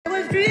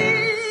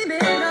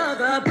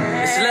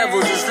It's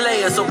levels, it's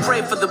layers, so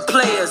pray for the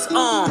players.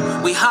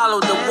 We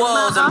hollowed the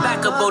walls and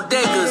back up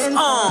bodegas.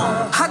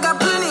 I got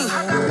plenty.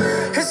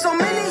 It's so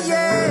many,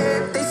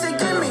 yeah. They say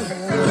give me.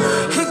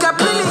 He got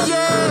plenty,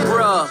 yeah.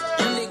 Bruh.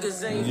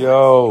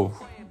 Yo,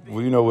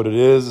 well, you know what it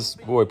is. It's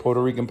boy,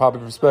 Puerto Rican Poppy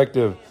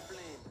Perspective.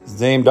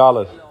 Zame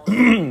Dollar.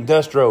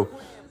 Destro.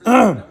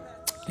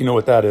 You know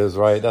what that is,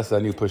 right? That's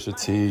that new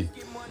Pusha T.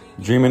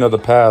 Dreaming of the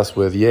Past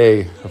with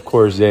Ye. Of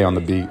course, Ye on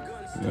the beat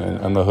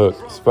and the hook.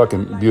 It's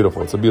fucking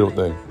beautiful. It's a beautiful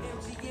thing.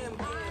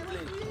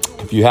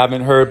 If you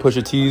haven't heard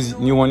Pusha T's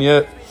new one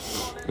yet,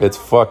 it's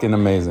fucking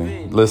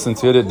amazing. Listen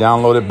to it,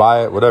 download it,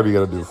 buy it, whatever you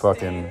gotta do.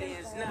 Fucking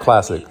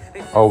classic.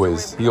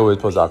 Always. He always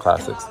puts out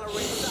classics.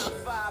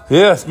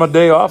 Yeah, it's my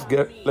day off,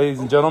 ladies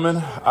and gentlemen.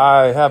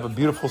 I have a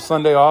beautiful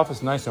Sunday off.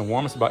 It's nice and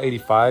warm. It's about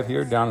 85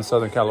 here down in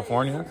Southern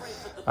California.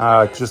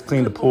 Just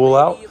cleaned the pool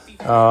out.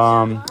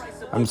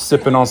 I'm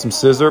sipping on some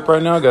scissor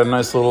right now. Got a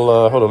nice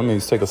little, hold on, let me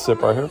just take a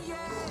sip right here.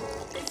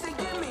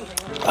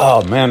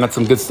 Oh, man, that's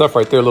some good stuff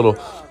right there. A little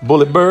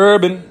bullet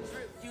bourbon.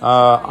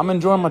 I'm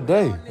enjoying my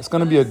day. It's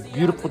going to be a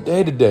beautiful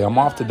day today. I'm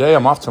off today.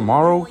 I'm off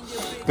tomorrow.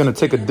 Going to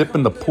take a dip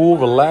in the pool,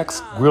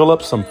 relax, grill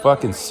up some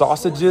fucking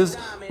sausages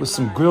with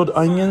some grilled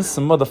onions,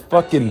 some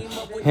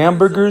motherfucking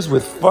hamburgers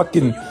with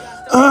fucking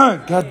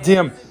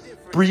goddamn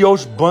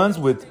brioche buns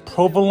with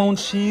provolone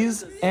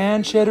cheese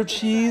and cheddar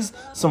cheese,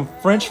 some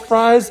French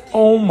fries.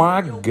 Oh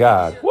my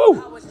God.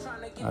 Woo!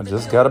 I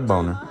just got a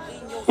boner.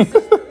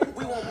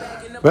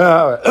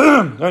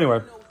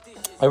 Anyway,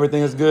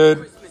 everything is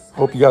good.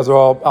 Hope you guys are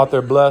all out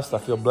there blessed. I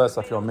feel blessed.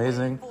 I feel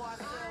amazing.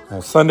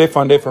 Sunday,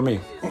 fun day for me.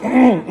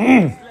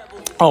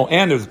 Oh,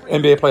 and there's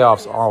NBA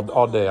playoffs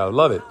all day. I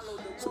love it.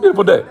 It's a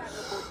beautiful day.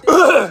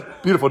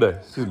 Beautiful day.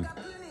 Excuse me.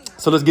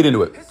 So let's get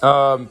into it.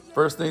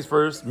 First things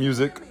first,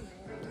 music.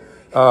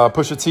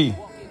 Pusha T.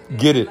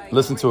 Get it.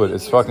 Listen to it.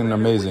 It's fucking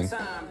amazing.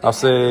 I'll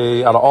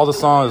say out of all the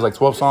songs, like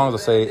 12 songs, I'll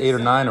say 8 or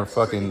 9 are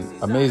fucking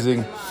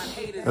amazing.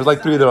 There's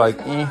like 3 that are like,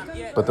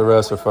 but the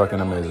rest are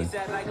fucking amazing.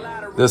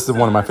 This is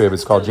one of my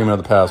favorites called Dreaming of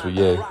the Past with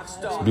Ye.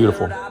 It's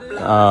beautiful.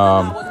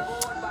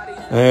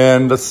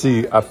 And let's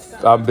see.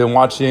 I've been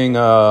watching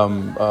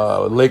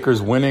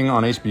Lakers winning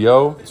on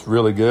HBO. It's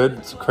really good.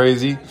 It's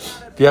crazy.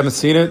 If you haven't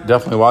seen it,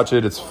 definitely watch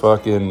it. It's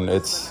fucking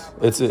it's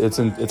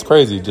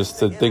crazy just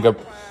to think of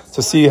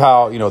to see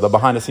how, you know, the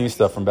behind the scenes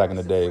stuff from back in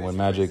the day when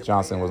Magic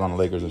Johnson was on the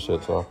Lakers and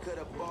shit. So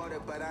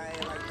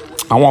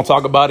I won't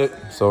talk about it.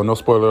 So no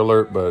spoiler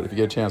alert, but if you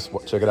get a chance,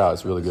 check it out.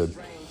 It's really good.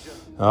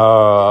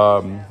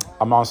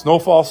 I'm on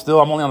Snowfall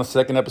still. I'm only on the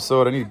 2nd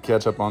episode. I need to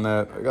catch up on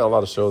that. I got a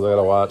lot of shows I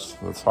gotta watch.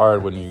 It's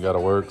hard when you gotta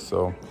work,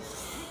 so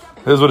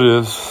it is what it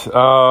is.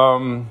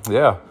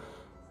 Yeah.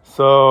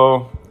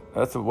 So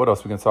that's what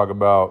else we can talk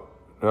about.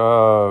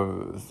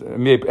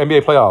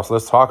 NBA playoffs.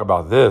 Let's talk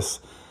about this.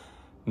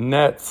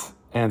 Nets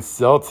and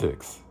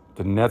Celtics.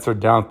 The Nets are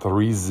down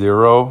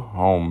 3-0.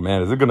 Oh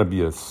man, is it gonna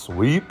be a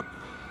sweep?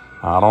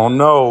 I don't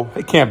know.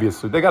 It can't be a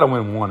sweep. They gotta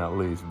win one at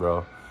least,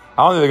 bro.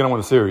 I don't think they're going to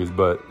win the series,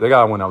 but they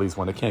got to win at least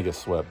one. They can't get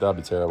swept. That would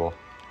be terrible.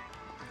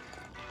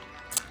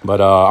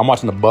 But I'm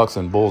watching the Bucks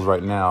and Bulls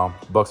right now.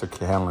 Bucks are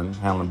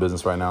handling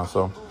business right now.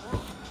 So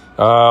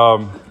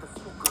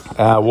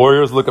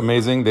Warriors look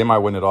amazing. They might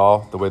win it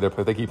all the way they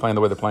play. They keep playing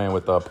the way they're playing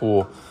with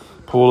Poole.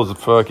 Poole is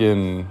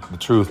fucking the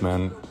truth,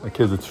 man. The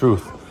kid's the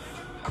truth.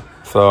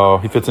 So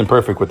he fits in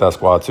perfect with that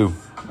squad, too.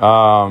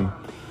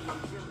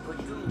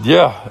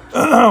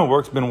 Yeah,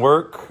 work's been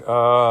work.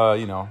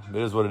 You know, it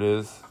is what it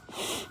is.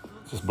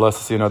 Just blessed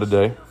to see another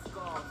day.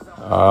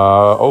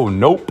 Oh,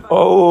 Nope.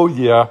 Oh,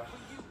 yeah.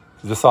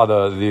 Just saw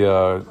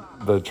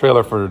the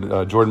trailer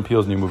for Jordan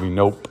Peele's new movie,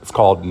 Nope. It's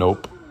called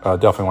Nope.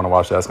 Definitely want to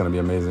watch that. It's going to be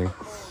amazing.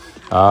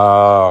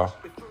 Let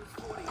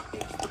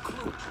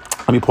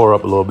me pour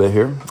up a little bit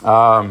here.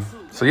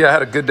 So, yeah, I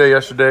had a good day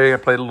yesterday. I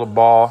played a little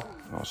ball.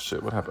 Oh,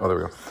 shit. What happened? Oh, there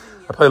we go.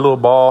 I played a little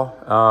ball.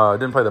 I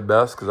didn't play the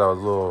best because I was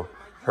a little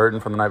hurting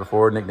from the night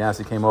before. Nick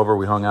Nasty came over.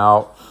 We hung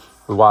out.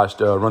 We watched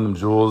Run Them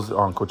Jewels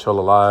on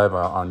Coachella Live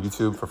on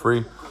YouTube for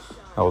free.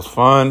 That was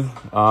fun.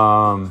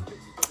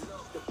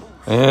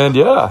 And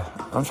yeah,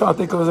 I'm trying to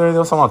think if there's anything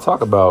else I want to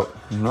talk about.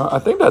 You know, I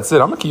think that's it.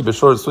 I'm gonna keep it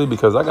short and sweet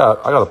because I got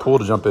a pool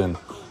to jump in.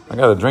 I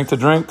got a drink to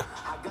drink,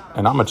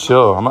 and I'm gonna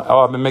chill.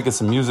 I've been making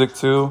some music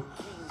too.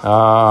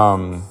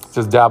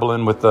 Just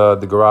dabbling with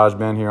the garage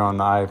band here on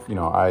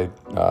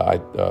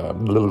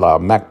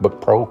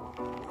MacBook Pro.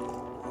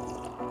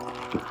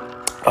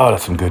 Oh,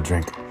 that's some good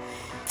drink.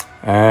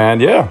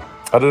 And yeah.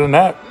 Other than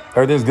that,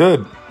 everything's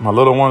good. My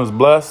little one is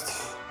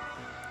blessed.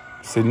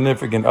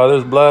 Significant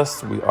others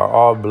blessed. We are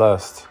all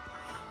blessed.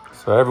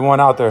 So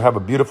everyone out there, have a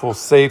beautiful,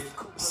 safe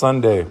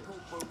Sunday.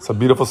 It's a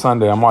beautiful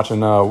Sunday. I'm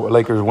watching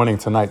Lakers winning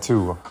tonight,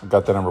 too. I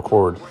got that on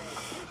record.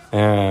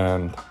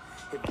 And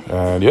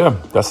yeah,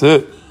 that's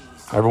it.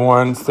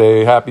 Everyone,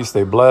 stay happy,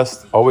 stay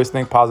blessed. Always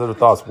think positive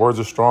thoughts.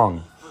 Words are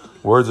strong.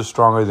 Words are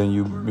stronger than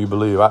you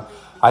believe.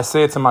 I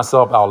say it to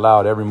myself out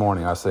loud every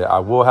morning. I say, I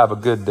will have a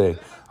good day.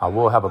 I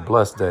will have a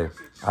blessed day.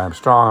 I am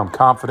strong. I'm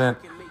confident.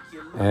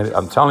 And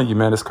I'm telling you,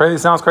 man, it's crazy. It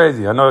sounds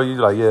crazy. I know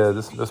you're like, yeah,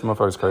 this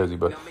motherfucker's crazy.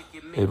 But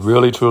It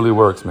really, truly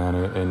works, man.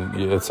 And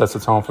it sets the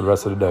tone for the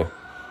rest of the day.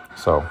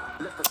 So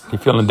if you're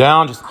feeling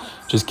down,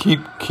 just keep,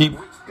 what's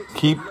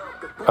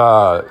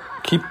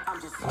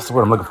the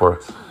word I'm looking for?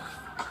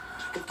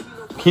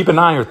 Keep an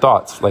eye on your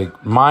thoughts.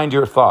 Like, mind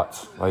your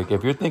thoughts. Like,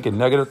 if you're thinking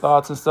negative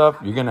thoughts and stuff,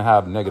 you're going to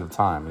have negative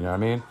time. You know what I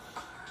mean?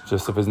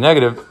 Just if it's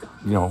negative,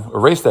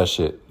 erase that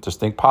shit. Just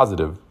think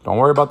positive. Don't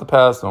worry about the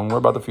past. Don't worry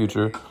about the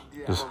future.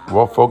 Just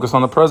focus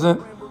on the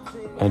present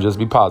and just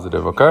be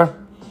positive, okay?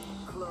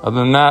 Other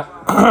than that,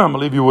 I'm going to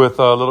leave you with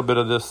a little bit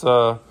of this,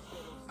 Pusha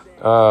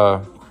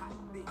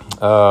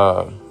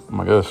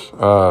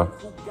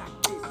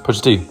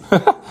T. All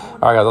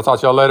right, guys, I'll talk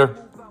to y'all later.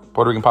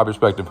 Puerto Rican Pop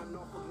Perspective.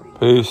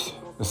 Peace.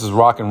 This is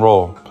Rock and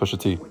Roll, Pusha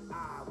T. Here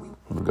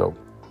we go.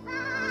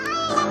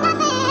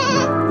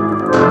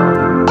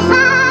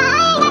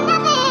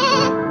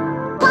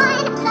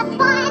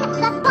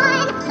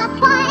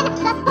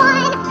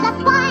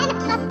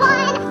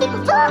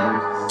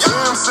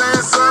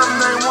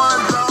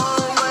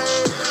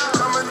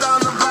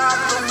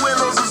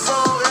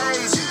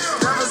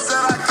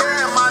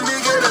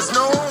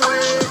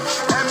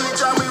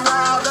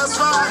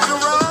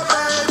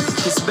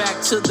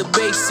 To the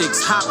basics,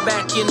 hop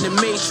back in the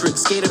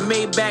matrix, gave a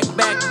Maybach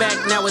back,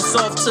 now it's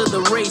off to the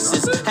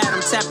races. Had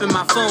them tapping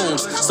my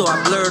phones, so I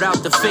blurred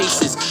out the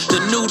faces. The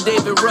new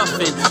David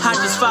Ruffin, I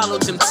just follow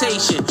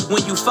temptation.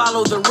 When you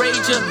follow the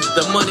rager,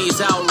 the money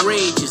is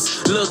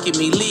outrageous. Look at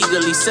me,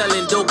 legally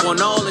selling dope on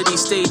all of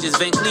these stages.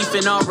 Van Cleef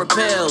and all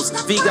repels,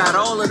 V got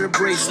all of the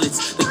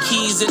bracelets, the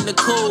keys and the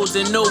codes,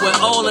 and know where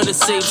all of the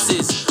safes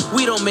is.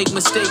 We don't make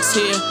mistakes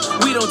here,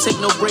 we don't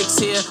take no breaks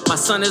here. My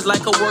son is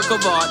like a work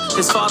of art,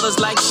 his father's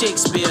like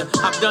Shakespeare.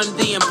 I've done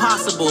the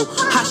impossible,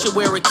 I should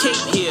wear a cape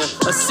here.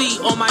 A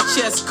C on my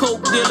chest,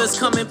 coke dealers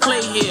come and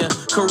play here.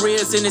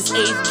 Careers in its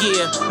 8th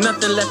gear,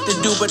 nothing left to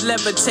do but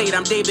levitate.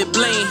 I'm David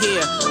Blaine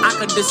here, I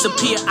could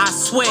disappear, I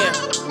swear.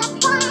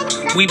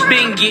 We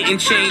been getting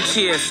changed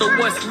here, so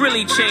what's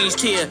really changed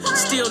here?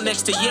 Still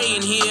next to Ye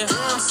in here.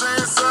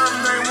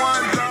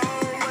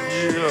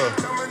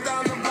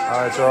 Yeah.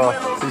 All right,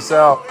 y'all. Peace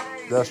out.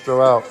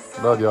 Destro out.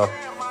 Love y'all.